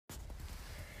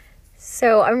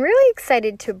So I'm really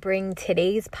excited to bring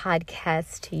today's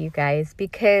podcast to you guys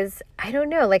because I don't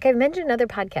know, like I've mentioned in other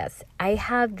podcasts, I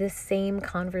have the same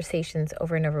conversations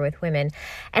over and over with women.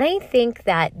 And I think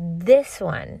that this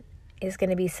one is going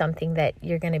to be something that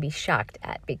you're going to be shocked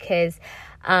at because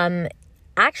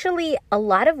actually a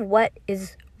lot of what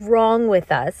is wrong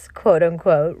with us, quote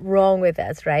unquote, wrong with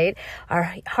us, right?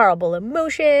 Our horrible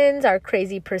emotions, our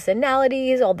crazy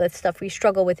personalities, all the stuff we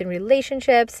struggle with in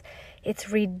relationships, it's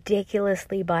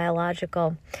ridiculously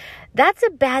biological. That's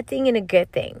a bad thing and a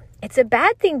good thing. It's a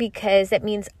bad thing because that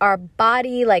means our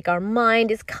body, like our mind,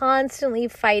 is constantly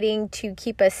fighting to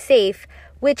keep us safe,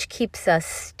 which keeps us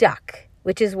stuck.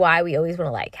 Which is why we always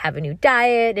want to have a new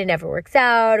diet, it never works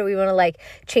out, or we want to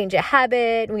change a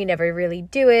habit, and we never really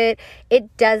do it.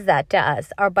 It does that to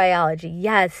us, our biology.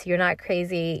 Yes, you're not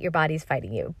crazy, your body's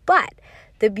fighting you. But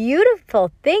the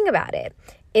beautiful thing about it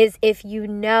is if you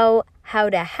know how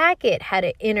to hack it, how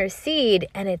to intercede,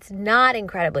 and it's not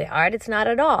incredibly hard, it's not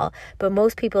at all, but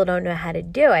most people don't know how to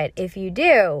do it. If you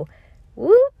do,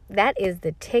 whoop, that is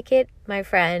the ticket, my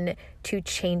friend, to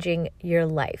changing your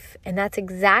life. And that's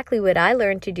exactly what I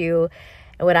learned to do.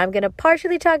 And what I'm going to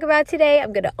partially talk about today,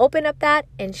 I'm going to open up that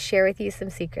and share with you some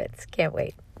secrets. Can't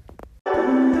wait.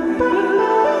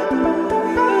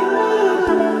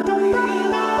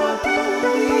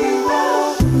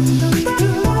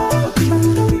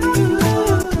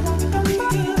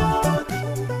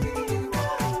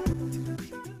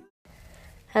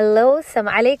 Hello,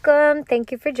 assalamu alaikum. Thank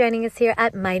you for joining us here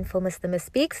at Mindful Muslima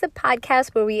Speaks, the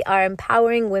podcast where we are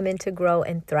empowering women to grow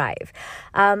and thrive.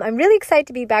 I'm really excited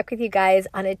to be back with you guys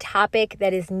on a topic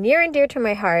that is near and dear to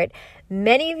my heart.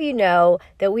 Many of you know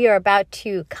that we are about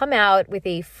to come out with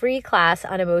a free class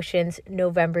on emotions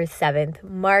November 7th.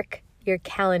 Mark your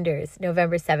calendars,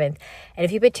 November 7th. And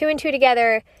if you put two and two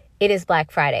together, it is Black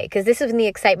Friday, because this is when the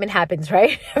excitement happens,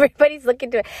 right? Everybody's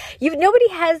looking to it. Nobody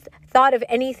has thought of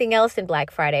anything else in Black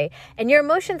Friday, and your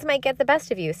emotions might get the best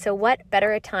of you. So what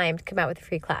better a time to come out with a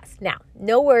free class? Now,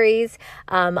 no worries.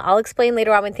 I'll explain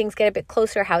later on when things get a bit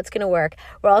closer how it's going to work.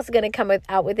 We're also going to come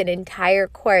out with an entire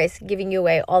course giving you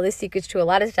away all the secrets to a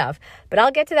lot of stuff. But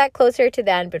I'll get to that closer to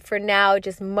then. But for now,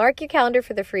 just mark your calendar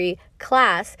for the free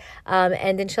class.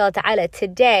 And inshallah ta'ala,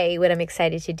 today, what I'm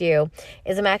excited to do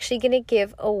is I'm actually going to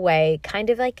give away kind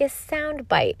of like a sound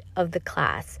bite of the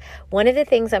class. One of the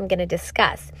things I'm going to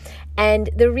discuss. And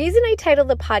the reason I titled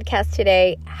the podcast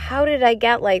today, How Did I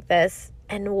Get Like This?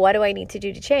 And what do I need to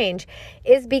do to change?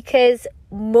 Is because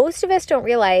most of us don't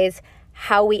realize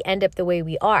how we end up the way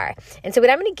we are. And so what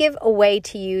I'm going to give away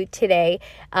to you today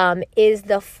is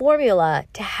the formula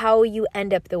to how you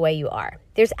end up the way you are.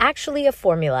 There's actually a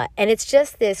formula, and it's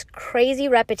just this crazy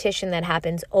repetition that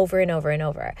happens over and over and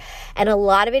over. And a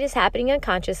lot of it is happening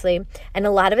unconsciously, and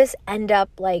a lot of us end up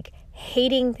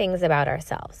hating things about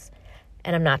ourselves.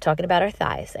 And I'm not talking about our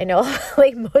thighs. I know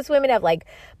most women have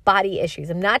body issues.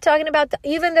 I'm not talking about,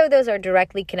 even though those are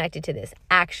directly connected to this,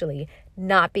 actually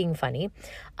not being funny.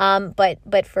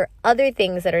 But for other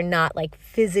things that are not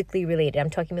physically related,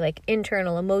 I'm talking about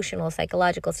internal, emotional,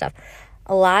 psychological stuff.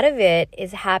 A lot of it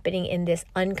is happening in this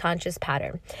unconscious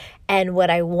pattern. And what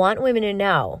I want women to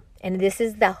know, and this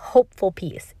is the hopeful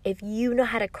piece, if you know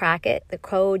how to crack it, the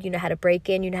code, you know how to break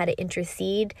in, you know how to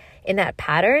intercede in that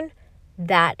pattern,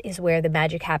 that is where the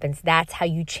magic happens. That's how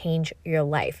you change your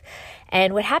life.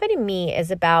 And what happened to me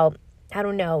is about,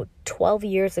 12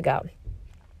 years ago.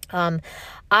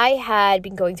 I had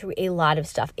been going through a lot of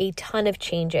stuff, a ton of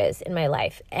changes in my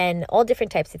life, and all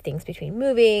different types of things between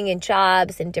moving and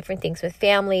jobs and different things with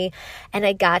family. And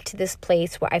I got to this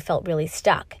place where I felt really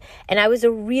stuck. And I was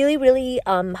a really, really,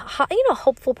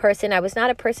 hopeful person. I was not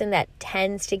a person that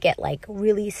tends to get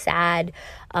really sad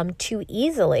too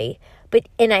easily. But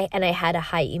I had a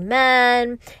high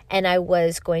iman, and I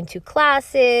was going to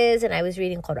classes, and I was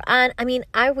reading Quran.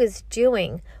 I was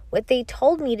doing what they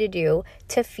told me to do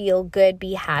to feel good,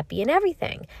 be happy, and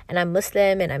everything. And I'm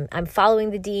Muslim, and I'm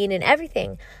following the deen and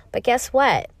everything. But guess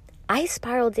what? I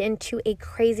spiraled into a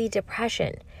crazy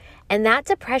depression. And that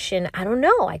depression, I don't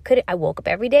know. I woke up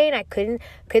every day and I couldn't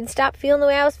stop feeling the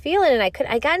way I was feeling. And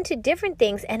I got into different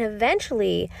things. And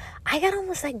eventually I got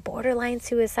almost borderline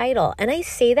suicidal. And I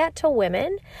say that to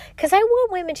women because I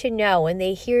want women to know when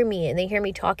they hear me and they hear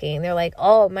me talking and they're like,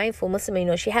 oh, mindful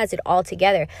Muslim, she has it all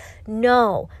together.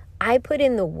 No, I put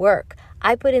in the work.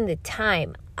 I put in the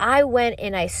time. I went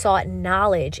and I sought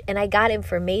knowledge and I got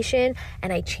information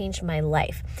and I changed my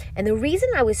life. And the reason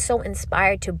I was so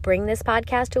inspired to bring this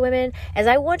podcast to women is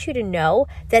I want you to know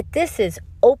that this is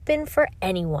open for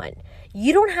anyone.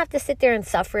 You don't have to sit there and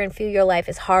suffer and feel your life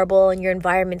is horrible and your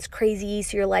environment's crazy,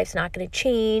 so your life's not going to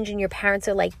change and your parents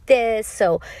are like this,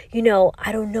 so,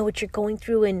 I don't know what you're going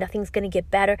through and nothing's going to get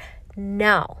better.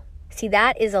 No. See,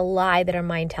 that is a lie that our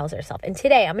mind tells ourselves. And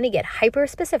today I'm going to get hyper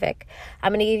specific.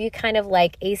 I'm going to give you kind of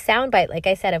like a soundbite, like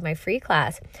I said, of my free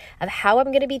class of how I'm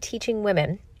going to be teaching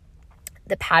women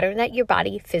the pattern that your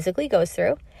body physically goes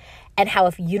through, and how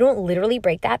if you don't literally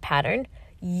break that pattern,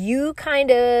 you kind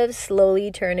of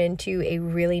slowly turn into a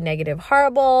really negative,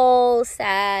 horrible,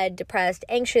 sad, depressed,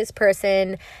 anxious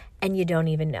person, and you don't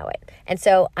even know it. And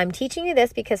so I'm teaching you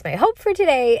this because my hope for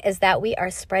today is that we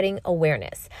are spreading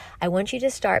awareness. I want you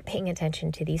to start paying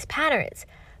attention to these patterns.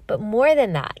 But more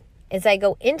than that, as I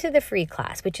go into the free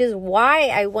class, which is why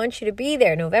I want you to be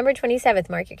there, November 27th,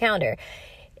 mark your calendar.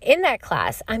 In that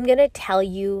class, I'm going to tell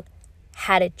you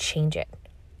how to change it.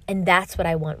 And that's what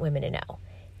I want women to know.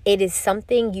 It is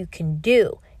something you can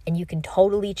do and you can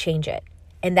totally change it.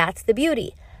 And that's the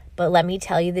beauty. But let me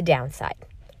tell you the downside.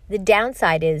 The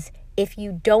downside is if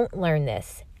you don't learn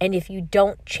this and if you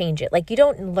don't change it, like you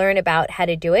don't learn about how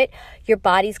to do it, your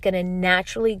body's going to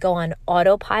naturally go on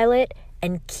autopilot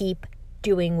and keep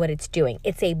doing what it's doing.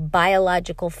 It's a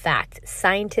biological fact.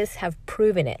 Scientists have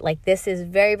proven it. Like this is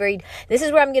this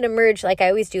is where I'm going to merge, like I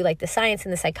always do, like the science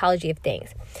and the psychology of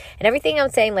things. And everything I'm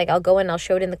saying, like I'll go and I'll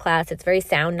show it in the class. It's very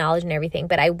sound knowledge and everything.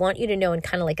 But I want you to know, in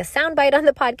kind of like a soundbite on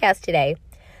the podcast today,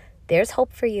 there's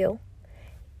hope for you.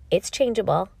 It's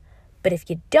changeable. But if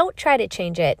you don't try to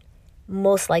change it,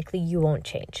 most likely you won't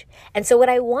change. And so what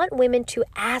I want women to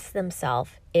ask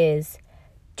themselves is,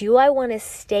 do I want to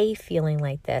stay feeling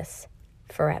like this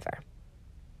forever?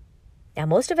 Now,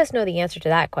 most of us know the answer to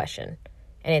that question.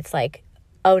 And it's like,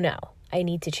 oh no, I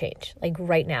need to change. Like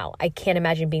right now, I can't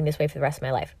imagine being this way for the rest of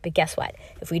my life. But guess what?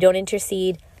 If we don't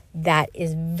intercede, that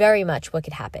is very much what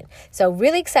could happen. So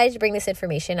really excited to bring this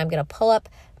information. I'm going to pull up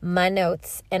my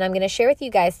notes and I'm going to share with you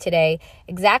guys today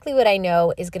exactly what I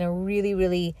know is going to really,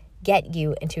 really get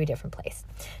you into a different place.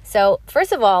 So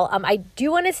first of all, I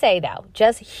do want to say though,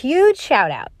 just huge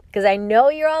shout out, because I know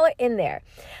you're all in there.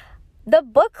 The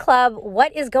book club,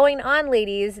 what is going on,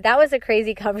 ladies? That was a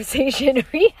crazy conversation.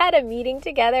 We had a meeting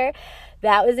together.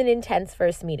 That was an intense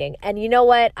first meeting. And you know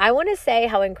what? I want to say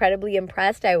how incredibly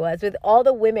impressed I was with all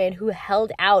the women who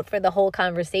held out for the whole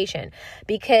conversation.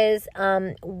 Because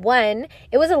one,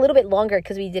 it was a little bit longer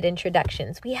because we did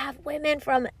introductions. We have women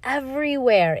from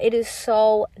everywhere. It is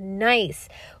so nice.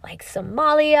 Like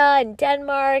Somalia and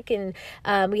Denmark, and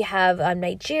we have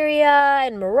Nigeria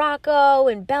and Morocco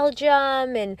and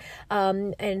Belgium and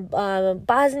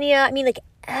Bosnia. I mean, like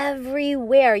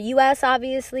everywhere. US,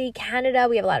 obviously, Canada.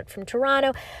 We have a lot from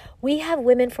Toronto. We have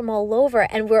women from all over,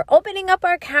 and we're opening up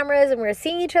our cameras and we're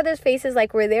seeing each other's faces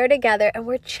like we're there together, and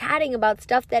we're chatting about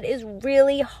stuff that is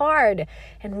really hard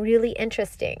and really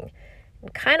interesting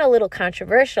and kind of a little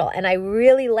controversial. And I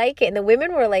really like it. And the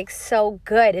women were like so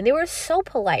good and they were so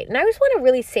polite. And I just want to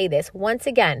really say this once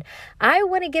again. I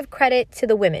want to give credit to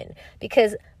the women,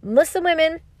 because Muslim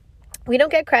women, we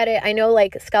don't get credit. I know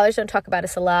like scholars don't talk about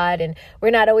us a lot, and we're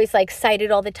not always like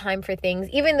cited all the time for things,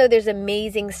 even though there's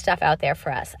amazing stuff out there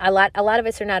for us. A lot of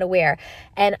us are not aware.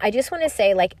 And I just want to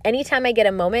say, like, anytime I get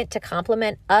a moment to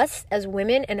compliment us as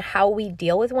women and how we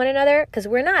deal with one another, because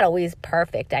we're not always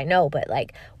perfect, I know, but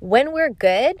like when we're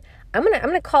good, I'm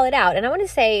gonna call it out. And I want to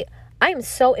say, I am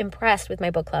so impressed with my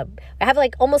book club. I have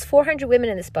like almost 400 women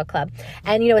in this book club.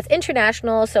 And, it's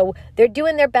international, so they're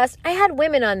doing their best. I had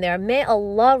women on there. May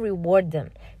Allah reward them.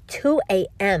 2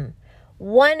 a.m.,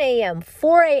 1 a.m.,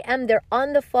 4 a.m., they're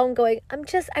on the phone going,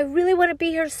 I really want to be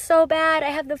here so bad. I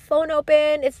have the phone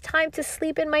open. It's time to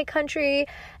sleep in my country.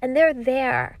 And they're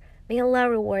there. May Allah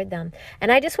reward them.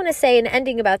 And I just want to say an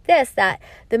ending about this, that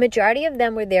the majority of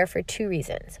them were there for two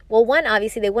reasons. Well, one,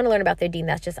 obviously, they want to learn about their deen.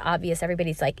 That's just obvious.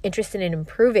 Everybody's like interested in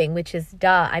improving, which is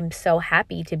duh. I'm so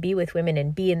happy to be with women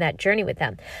and be in that journey with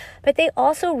them. But they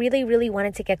also really, really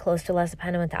wanted to get close to Allah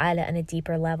subhanahu wa ta'ala on a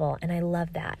deeper level. And I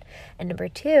love that. And number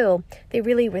two, they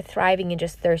really were thriving and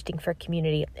just thirsting for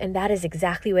community. And that is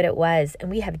exactly what it was.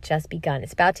 And we have just begun.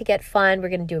 It's about to get fun. We're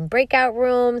going to do in breakout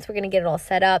rooms. We're going to get it all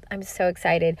set up. I'm so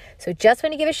excited. So just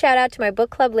want to give a shout out to my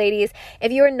book club ladies.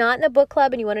 If you are not in the book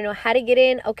club and you want to know how to get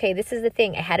in, okay, this is the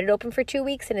thing. I had it open for 2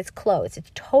 weeks and it's closed.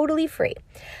 It's totally free.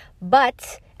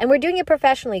 And we're doing it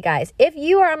professionally, guys. If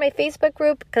you are on my Facebook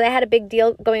group, because I had a big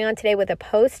deal going on today with a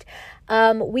post,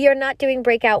 we are not doing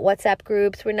breakout WhatsApp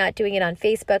groups. We're not doing it on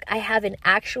Facebook. I have an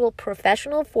actual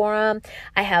professional forum.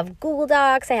 I have Google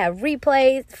Docs. I have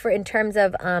replays in terms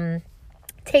of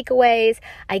takeaways.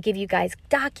 I give you guys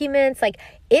documents. Like,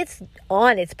 it's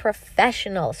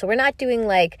professional. So we're not doing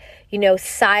like,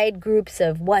 side groups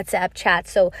of WhatsApp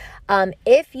chats. So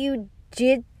if you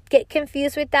did get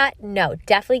confused with that, no,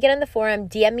 definitely get on the forum.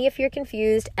 DM me if you're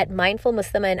confused at Mindful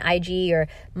Muslima in IG, or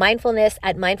mindfulness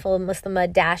at mindfulness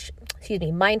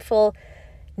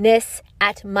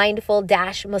at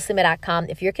mindful-muslima.com.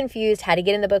 If you're confused how to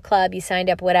get in the book club, you signed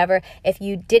up, whatever. If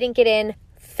you didn't get in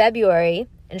February,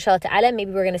 inshallah ta'ala,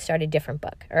 maybe we're going to start a different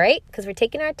book, all right? Because we're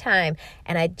taking our time.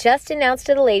 And I just announced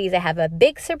to the ladies I have a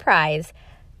big surprise.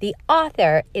 The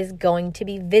author is going to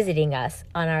be visiting us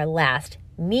on our last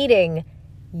meeting.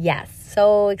 Yes,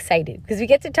 so excited because we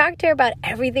get to talk to her about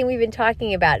everything we've been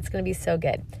talking about. It's going to be so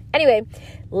good. Anyway,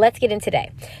 let's get in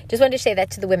today. Just wanted to say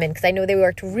that to the women because I know they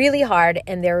worked really hard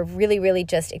and they're really, really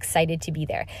just excited to be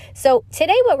there. So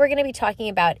today what we're going to be talking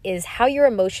about is how your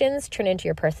emotions turn into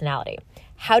your personality.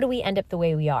 How do we end up the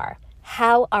way we are?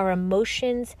 How our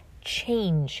emotions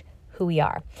change who we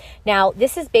are. Now,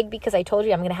 this is big because I told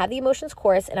you I'm going to have the emotions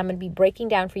course and I'm going to be breaking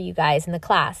down for you guys in the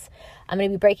class. I'm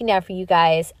going to be breaking down for you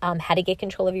guys how to get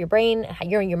control of your brain, how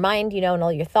you're in your mind, and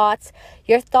all your thoughts.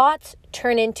 Your thoughts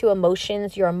turn into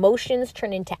emotions. Your emotions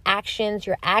turn into actions.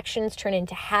 Your actions turn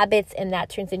into habits, and that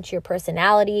turns into your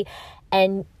personality.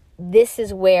 And this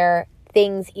is where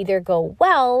things either go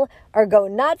well or go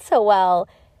not so well,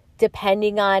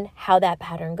 depending on how that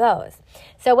pattern goes.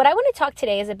 So what I want to talk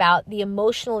today is about the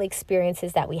emotional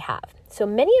experiences that we have. So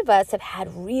many of us have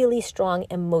had really strong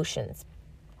emotions.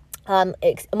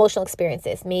 Emotional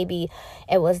experiences. Maybe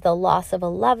it was the loss of a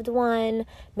loved one.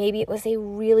 Maybe it was a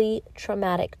really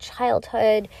traumatic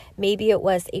childhood. Maybe it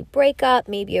was a breakup.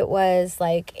 Maybe it was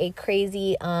like a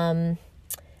crazy,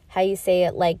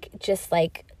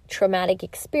 traumatic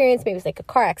experience. Maybe it's like a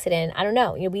car accident. I don't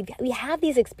know. We have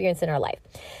these experiences in our life.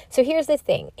 So here's the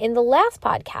thing. In the last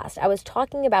podcast, I was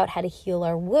talking about how to heal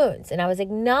our wounds and I was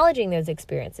acknowledging those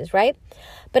experiences, right?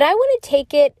 But I want to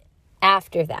take it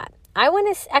after that. I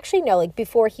want to actually know, like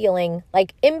before healing,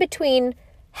 like in between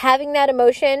having that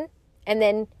emotion and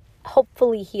then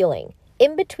hopefully healing.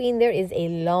 In between, there is a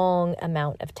long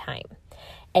amount of time.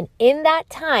 And in that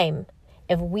time,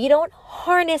 if we don't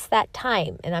harness that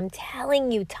time, and I'm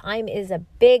telling you, time is a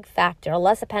big factor.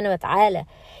 Allah subhanahu wa ta'ala,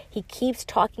 He keeps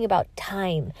talking about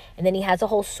time. And then He has a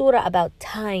whole surah about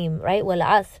time, right?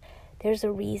 There's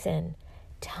a reason.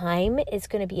 Time is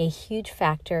going to be a huge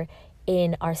factor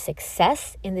in our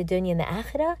success in the dunya and the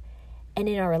akhirah, and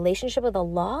in our relationship with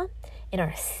Allah, in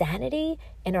our sanity,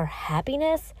 in our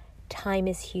happiness. Time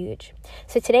is huge.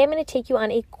 So today I'm going to take you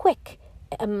on a quick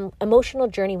emotional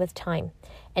journey with time,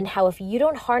 and how if you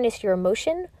don't harness your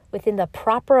emotion within the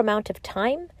proper amount of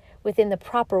time, within the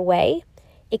proper way,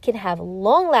 it can have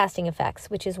long-lasting effects,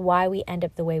 which is why we end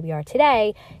up the way we are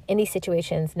today in these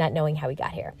situations, not knowing how we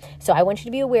got here. So I want you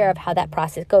to be aware of how that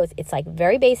process goes. It's like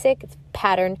very basic, it's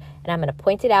pattern, and I'm going to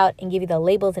point it out and give you the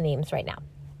labels and names right now.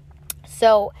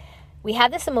 So we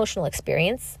have this emotional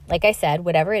experience, like I said,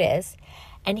 whatever it is,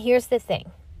 and here's the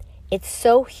thing. It's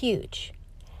so huge.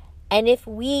 And if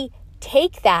we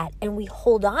take that and we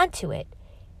hold on to it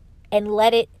and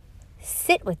let it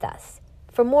sit with us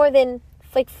for more than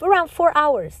for around 4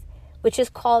 hours, which is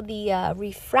called the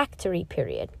refractory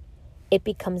period, it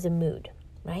becomes a mood,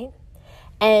 right?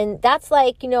 And that's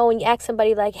like, when you ask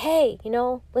somebody like, hey,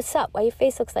 what's up? Why your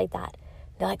face looks like that?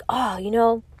 They're like,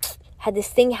 oh, had this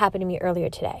thing happen to me earlier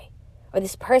today. Or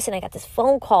this person, I got this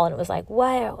phone call and it was like,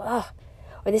 wow.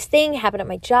 Or this thing happened at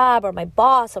my job, or my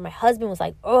boss, or my husband was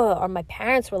like, oh, or my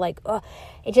parents were like, oh.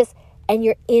 And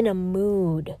you're in a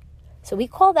mood. So we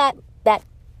call that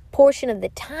portion of the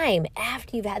time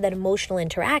after you've had that emotional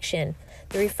interaction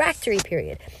the refractory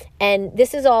period. And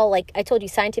this is all, like I told you,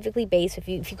 scientifically based. If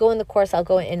you go in the course, I'll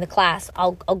go in the class,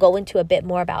 I'll go into a bit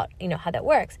more about, how that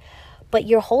works. But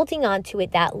you're holding on to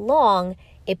it that long,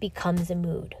 it becomes a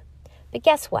mood. But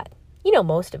guess what?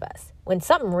 Most of us, when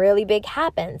something really big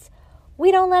happens,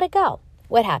 we don't let it go.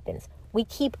 What happens? We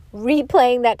keep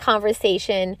replaying that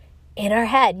conversation in our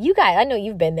head. You guys, I know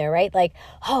you've been there, right? Like,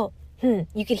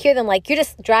 you could hear them, like you're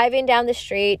just driving down the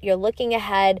street, you're looking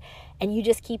ahead, and you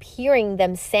just keep hearing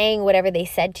them saying whatever they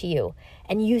said to you,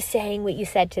 and you saying what you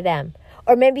said to them.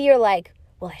 Or maybe you're like,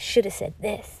 well, I should have said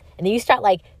this. And then you start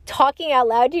like talking out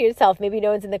loud to yourself. Maybe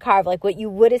no one's in the car, of like what you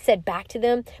would have said back to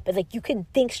them, but like you couldn't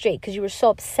think straight because you were so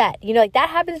upset. Like that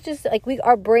happens, just like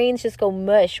our brains just go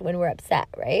mush when we're upset,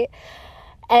 right?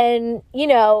 And,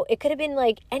 it could have been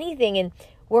like anything. And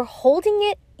we're holding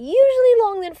it usually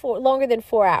longer than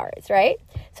 4 hours, right?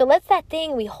 So let's that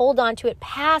thing, we hold on to it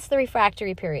past the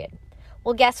refractory period.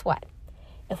 Well, guess what?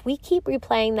 If we keep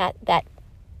replaying that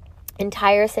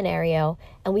entire scenario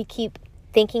and we keep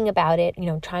thinking about it. You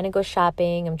know, I'm trying to go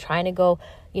shopping. I'm trying to go,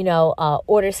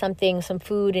 order something, some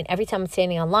food. And every time I'm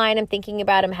standing online, I'm thinking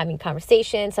about it. I'm having a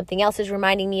conversation. Something else is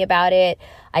reminding me about it.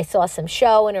 I saw some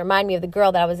show and it reminded me of the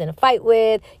girl that I was in a fight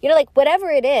with. Whatever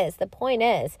it is, the point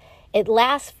is, it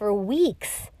lasts for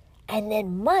weeks and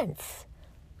then months.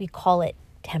 We call it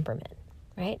temperament,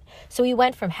 right? So we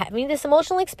went from having this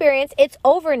emotional experience. It's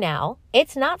over now.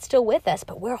 It's not still with us,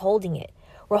 but we're holding it.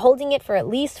 We're holding it for at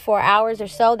least 4 hours or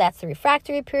so. That's the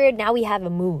refractory period. Now we have a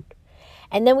mood.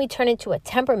 And then we turn into a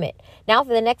temperament. Now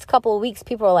for the next couple of weeks,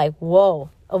 people are like, whoa,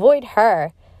 avoid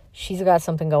her. She's got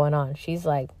something going on. She's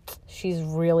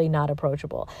really not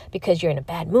approachable because you're in a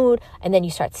bad mood. And then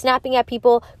you start snapping at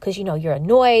people because, you're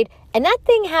annoyed. And that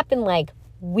thing happened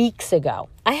weeks ago.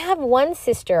 I have one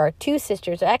sister or two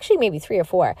sisters, or actually maybe 3 or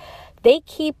 4. They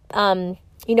keep, I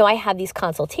have these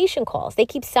consultation calls. They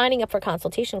keep signing up for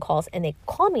consultation calls and they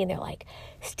call me and they're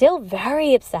still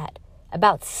very upset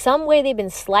about some way they've been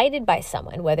slighted by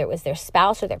someone, whether it was their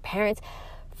spouse or their parents,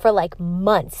 for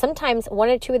months. Sometimes 1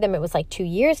 or 2 of them, it was 2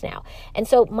 years now. And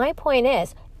so my point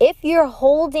is, if you're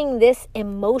holding this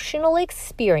emotional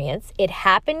experience, it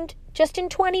happened just in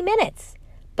 20 minutes.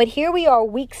 But here we are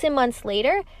weeks and months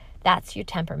later, that's your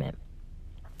temperament.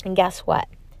 And guess what?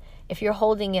 If you're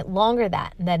holding it longer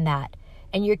than that,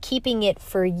 and you're keeping it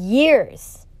for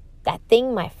years, that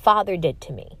thing my father did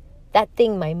to me, that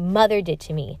thing my mother did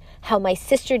to me, how my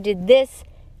sister did this,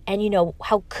 and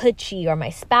how could she, or my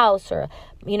spouse, or,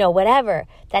 whatever,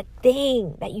 that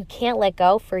thing that you can't let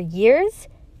go for years,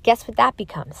 guess what that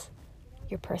becomes?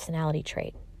 Your personality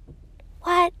trait.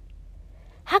 What?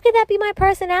 How could that be my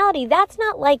personality? That's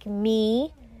not like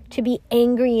me to be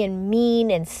angry and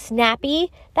mean and snappy.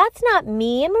 That's not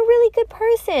me. I'm a really good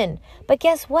person. But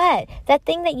guess what? That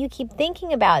thing that you keep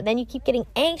thinking about, then you keep getting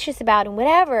anxious about and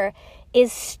whatever,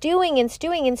 is stewing and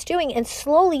stewing and stewing. And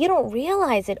slowly, you don't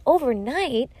realize it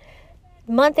overnight,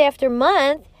 month after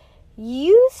month,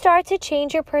 you start to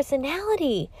change your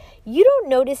personality. You don't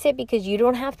notice it because you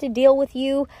don't have to deal with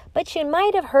you, but you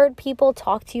might have heard people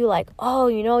talk to you oh,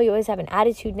 you always have an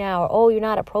attitude now, or oh, you're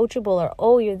not approachable, or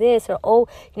oh, you're this, or oh,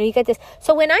 you got this.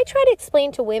 So when I try to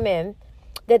explain to women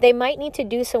that they might need to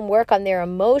do some work on their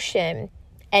emotion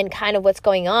and kind of what's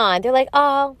going on, they're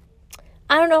oh,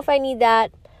 I don't know if I need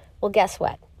that. Well, guess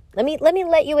what? Let me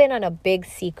let you in on a big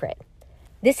secret.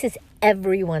 This is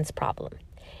everyone's problem.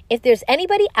 If there's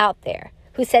anybody out there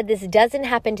who said this doesn't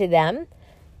happen to them,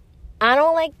 I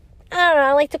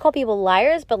like to call people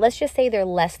liars, but let's just say they're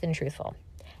less than truthful.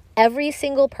 Every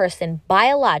single person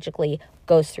biologically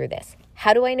goes through this.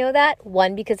 How do I know that?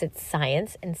 1, because it's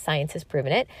science and science has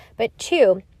proven it. But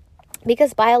 2,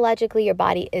 because biologically your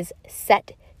body is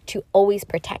set to always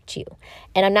protect you.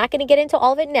 And I'm not going to get into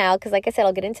all of it now because like I said,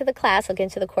 I'll get into the class, I'll get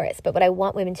into the course. But what I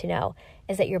want women to know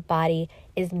is that your body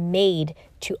is made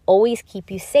to always keep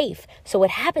you safe. So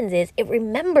what happens is it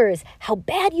remembers how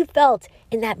bad you felt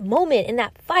in that moment, in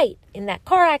that fight, in that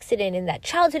car accident, in that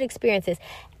childhood experiences.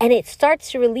 And it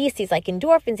starts to release these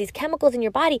endorphins, these chemicals in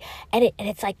your body. And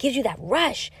it's gives you that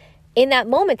rush. In that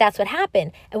moment, that's what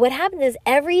happened. And what happens is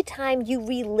every time you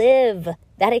relive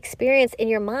that experience in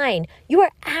your mind, you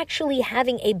are actually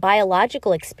having a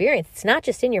biological experience. It's not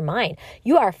just in your mind.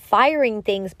 You are firing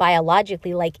things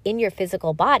biologically, in your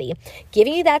physical body,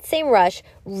 giving you that same rush,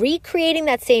 recreating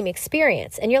that same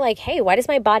experience. And you're hey, why does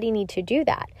my body need to do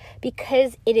that?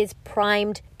 Because it is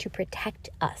primed to protect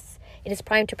us. It is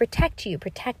primed to protect you,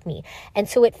 protect me. And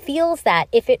so it feels that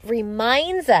if it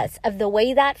reminds us of the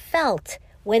way that felt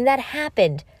when that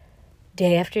happened,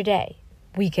 day after day,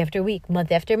 week after week,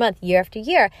 month after month, year after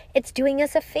year, it's doing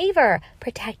us a favor,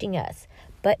 protecting us.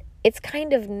 But it's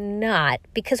kind of not,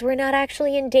 because we're not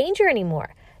actually in danger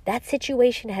anymore. That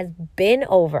situation has been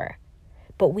over,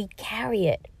 but we carry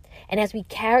it. And as we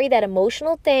carry that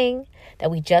emotional thing that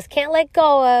we just can't let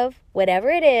go of, whatever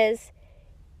it is,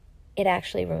 it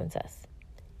actually ruins us.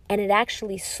 And it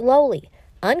actually slowly,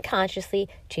 unconsciously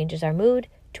changes our mood,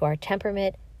 to our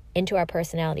temperament, into our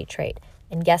personality trait.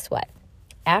 And guess what?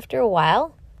 After a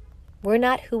while, we're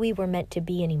not who we were meant to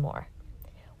be anymore.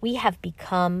 We have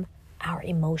become our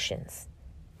emotions.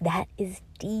 That is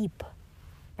deep,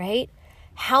 right?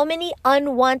 How many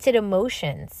unwanted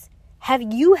emotions have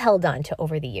you held on to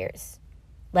over the years?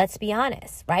 Let's be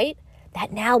honest, right?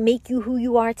 That now make you who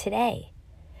you are today.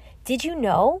 Did you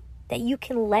know that you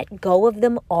can let go of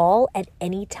them all at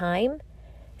any time?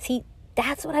 See,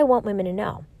 that's what I want women to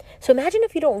know. So imagine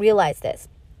if you don't realize this.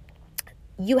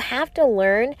 You have to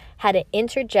learn how to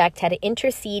interject, how to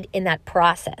intercede in that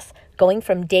process, going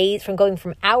from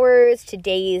hours to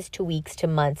days to weeks to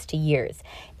months to years.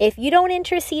 If you don't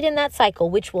intercede in that cycle,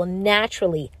 which will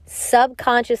naturally,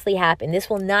 subconsciously happen, this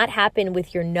will not happen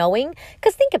with your knowing.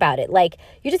 Because think about it, like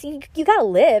you got to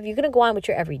live. You're going to go on with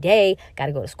your everyday. Got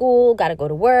to go to school, got to go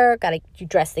to work, got to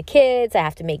dress the kids. I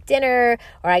have to make dinner,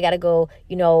 or I got to go,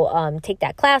 take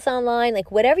that class online. Like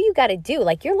whatever you got to do,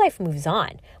 like your life moves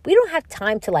on. We don't have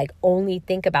time to like only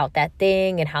think about that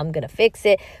thing and how I'm going to fix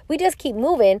it. We just keep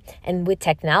moving. And with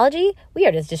technology, we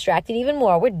are just distracted even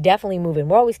more. We're definitely moving.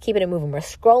 We're always keeping it moving. We're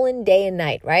scrolling day and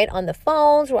night, right? On the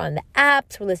phones, we're on the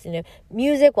apps, we're listening to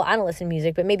music. Well, I don't listen to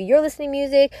music, but maybe you're listening to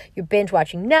music. You're binge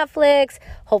watching Netflix,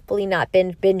 hopefully not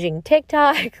binging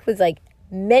TikTok. It's like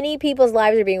many people's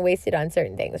lives are being wasted on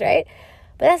certain things, right?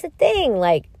 But that's the thing.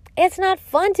 Like, it's not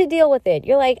fun to deal with it.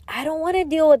 You're like, I don't want to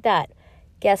deal with that.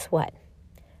 Guess what?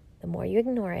 The more you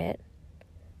ignore it,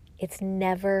 it's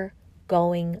never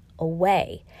going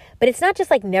away. But it's not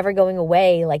just like never going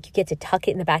away, like you get to tuck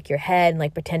it in the back of your head and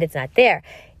like pretend it's not there.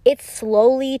 It's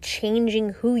slowly changing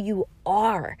who you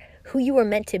are, who you were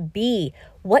meant to be,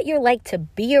 what you're like to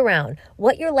be around,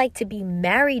 what you're like to be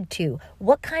married to,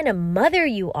 what kind of mother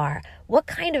you are, what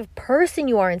kind of person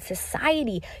you are in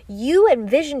society. You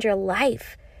envisioned your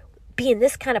life being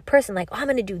this kind of person, like, oh, I'm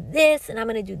going to do this and I'm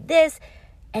going to do this.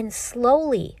 And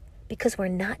slowly, because we're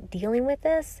not dealing with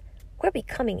this, we're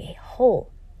becoming a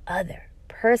whole other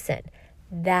person.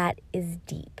 That is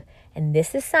deep. And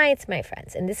this is science, my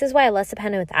friends. And this is why Allah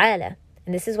subhanahu wa ta'ala,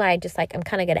 and this is why I'm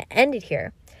kind of going to end it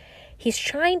here. He's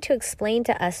trying to explain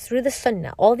to us through the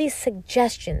sunnah, all these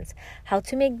suggestions, how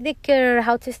to make dhikr,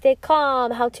 how to stay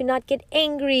calm, how to not get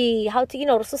angry, how to,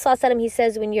 Rasulullah, he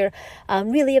says when you're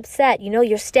really upset,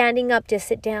 you're standing up to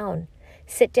sit down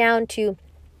to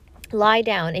lie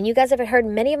down. And you guys have heard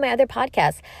many of my other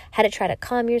podcasts, how to try to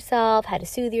calm yourself, how to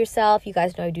soothe yourself. You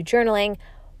guys know I do journaling.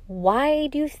 Why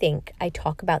do you think I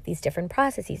talk about these different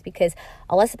processes? Because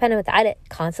Allah subhanahu wa ta'ala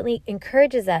constantly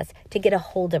encourages us to get a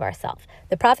hold of ourselves.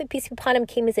 The Prophet, peace be upon him,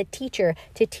 came as a teacher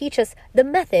to teach us the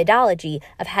methodology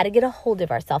of how to get a hold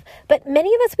of ourselves. But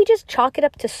many of us, we just chalk it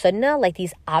up to sunnah, like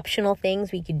these optional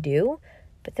things we could do.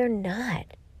 But they're not.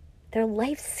 They're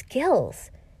life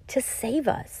skills to save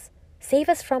us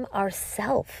from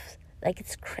ourselves. Like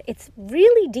it's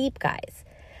really deep, guys.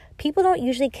 People don't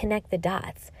usually connect the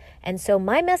dots. And so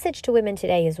my message to women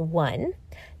today is, one,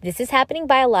 this is happening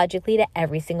biologically to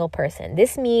every single person.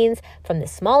 This means from the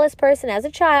smallest person as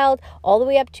a child all the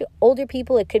way up to older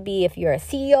people. It could be if you're a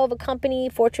CEO of a company,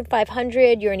 Fortune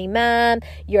 500, you're an imam,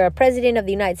 you're a president of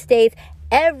the United States.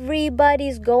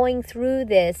 Everybody's going through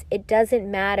this. It doesn't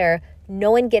matter.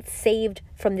 No one gets saved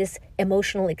from this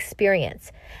emotional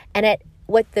experience. And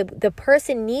what the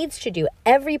person needs to do,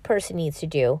 every person needs to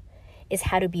do, is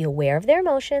how to be aware of their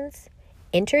emotions,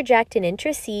 interject and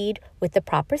intercede with the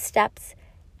proper steps,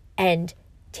 and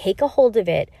take a hold of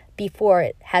it before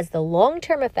it has the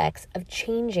long-term effects of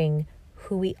changing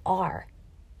who we are,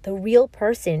 the real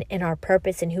person in our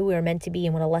purpose and who we are meant to be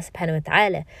and what Allah subhanahu wa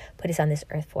ta'ala put us on this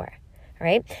earth for. All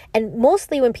right. And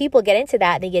mostly when people get into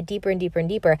that, they get deeper and deeper and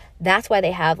deeper. That's why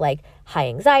they have like high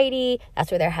anxiety. That's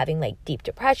why they're having like deep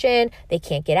depression. They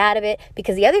can't get out of it,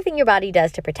 because the other thing your body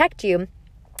does to protect you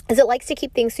is it likes to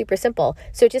keep things super simple.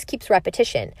 So it just keeps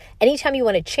repetition. Anytime you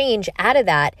want to change out of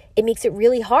that, it makes it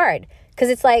really hard, because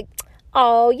it's like,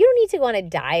 oh, you don't need to go on a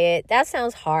diet. That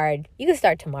sounds hard. You can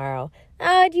start tomorrow.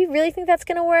 Do you really think that's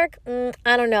going to work?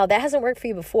 I don't know. That hasn't worked for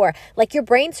you before. Like your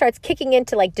brain starts kicking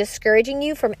into like discouraging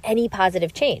you from any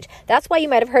positive change. That's why you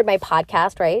might have heard my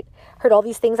podcast, right? Heard all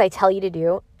these things I tell you to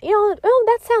do. Oh,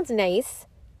 that sounds nice.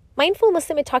 Mindful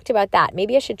Muslim had talked about that.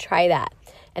 Maybe I should try that.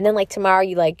 And then like tomorrow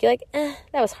you're like, that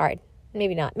was hard.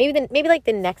 Maybe not. Maybe like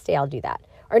the next day I'll do that.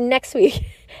 Or next week.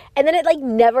 And then it like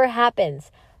never happens.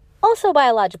 Also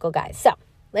biological, guys. So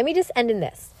let me just end in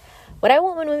this. What I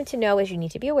want women to know is you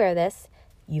need to be aware of this.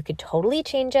 You could totally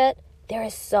change it. There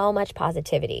is so much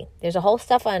positivity. There's a whole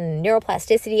stuff on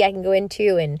neuroplasticity I can go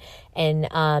into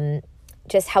and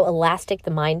just how elastic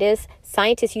the mind is.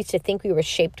 Scientists used to think we were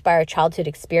shaped by our childhood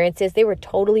experiences. They were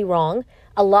totally wrong.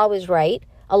 Allah was right.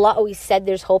 Allah always said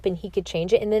there's hope and he could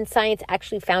change it. And then science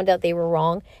actually found out they were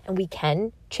wrong, and we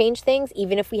can change things.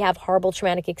 Even if we have horrible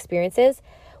traumatic experiences,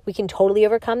 we can totally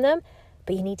overcome them,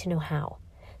 but you need to know how.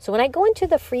 So when I go into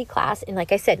the free class, and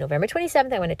like I said, November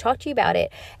 27th, I want to talk to you about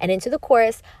it. And into the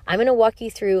course, I'm going to walk you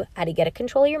through how to get a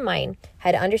control of your mind,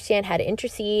 how to understand, how to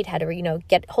intercede, how to,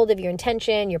 get hold of your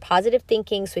intention, your positive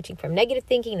thinking, switching from negative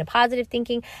thinking to positive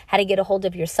thinking, how to get a hold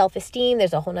of your self-esteem.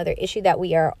 There's a whole nother issue that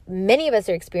many of us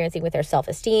are experiencing with our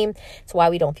self-esteem. It's why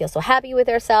we don't feel so happy with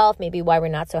ourselves, maybe why we're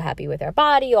not so happy with our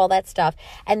body, all that stuff.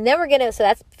 And then so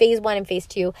that's phase 1 and phase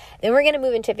 2. Then we're going to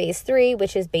move into phase 3,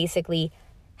 which is basically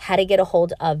how to get a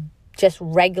hold of just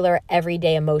regular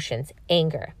everyday emotions,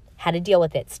 anger, how to deal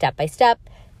with it step by step.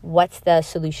 What's the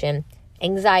solution?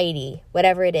 Anxiety,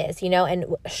 whatever it is, and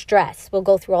stress. We'll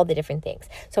go through all the different things.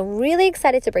 So I'm really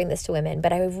excited to bring this to women,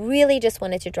 but I really just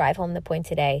wanted to drive home the point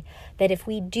today that if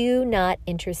we do not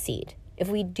intercede, if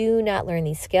we do not learn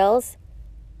these skills,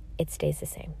 it stays the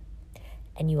same.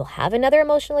 And you will have another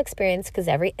emotional experience because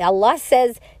Allah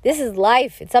says this is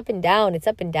life. It's up and down. It's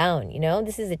up and down.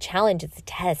 This is a challenge. It's a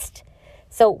test.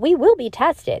 So we will be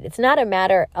tested. It's not a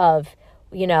matter of,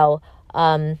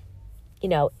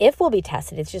 if we'll be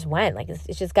tested. It's just when.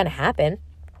 It's just going to happen.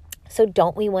 So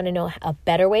don't we want to know a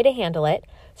better way to handle it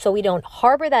so we don't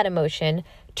harbor that emotion,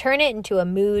 turn it into a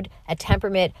mood, a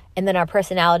temperament, and then our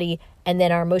personality, and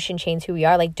then our emotion change who we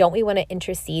are? Don't we want to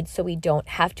intercede so we don't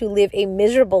have to live a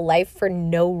miserable life for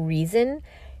no reason?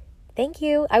 Thank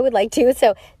you. I would like to.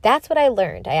 So that's what I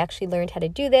learned. I actually learned how to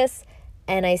do this.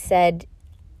 And I said,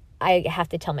 I have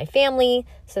to tell my family.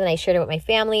 So then I shared it with my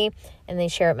family and then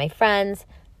share it with my friends.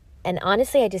 And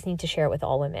honestly, I just need to share it with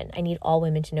all women. I need all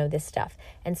women to know this stuff.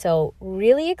 And so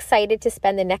really excited to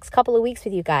spend the next couple of weeks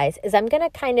with you guys as I'm going to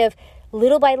kind of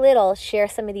little by little share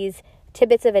some of these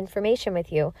tidbits of information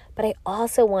with you. But I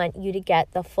also want you to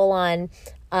get the full-on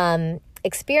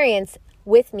experience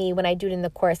with me when I do it in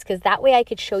the course, because that way I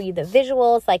could show you the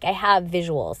visuals. I have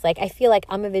visuals. I feel like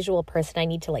I'm a visual person. I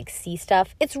need to see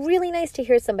stuff. It's really nice to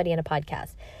hear somebody in a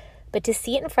podcast, but to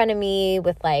see it in front of me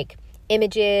with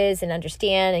images and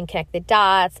understand and connect the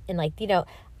dots and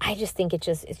I just think it's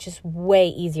just way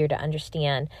easier to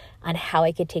understand on how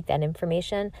I could take that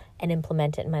information and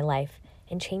implement it in my life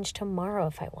and change tomorrow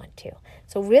if I want to.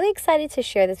 So really excited to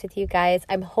share this with you guys.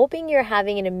 I'm hoping you're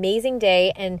having an amazing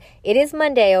day, and it is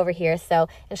Monday over here. So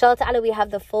inshallah ta'ala, we have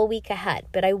the full week ahead,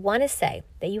 but I want to say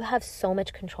that you have so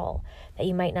much control that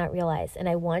you might not realize. And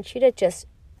I want you to just,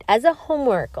 as a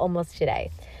homework almost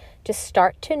today, just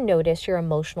start to notice your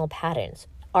emotional patterns.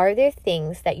 Are there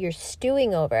things that you're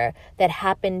stewing over that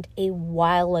happened a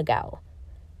while ago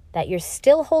that you're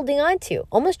still holding on to?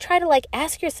 Almost try to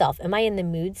ask yourself, am I in the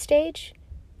mood stage?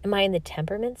 Am I in the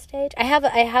temperament stage? I have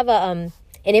an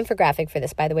infographic for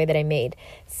this, by the way, that I made.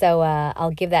 So I'll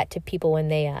give that to people when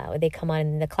they come on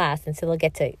in the class, and so they'll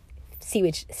get to see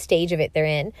which stage of it they're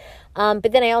in.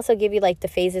 But then I also give you the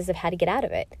phases of how to get out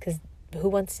of it, because who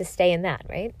wants to stay in that,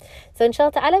 right? So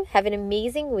inshallah ta'ala, have an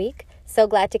amazing week. So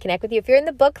glad to connect with you. If you're in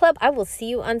the book club, I will see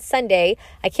you on Sunday.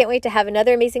 I can't wait to have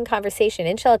another amazing conversation.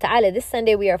 Inshallah ta'ala, this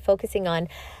Sunday we are focusing on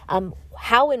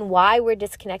how and why we're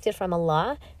disconnected from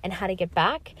Allah and how to get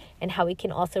back, and how we can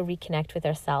also reconnect with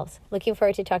ourselves. Looking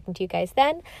forward to talking to you guys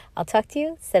then. I'll talk to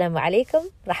you. Assalamu alaikum,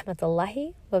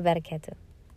 rahmatullahi wa barakatuh.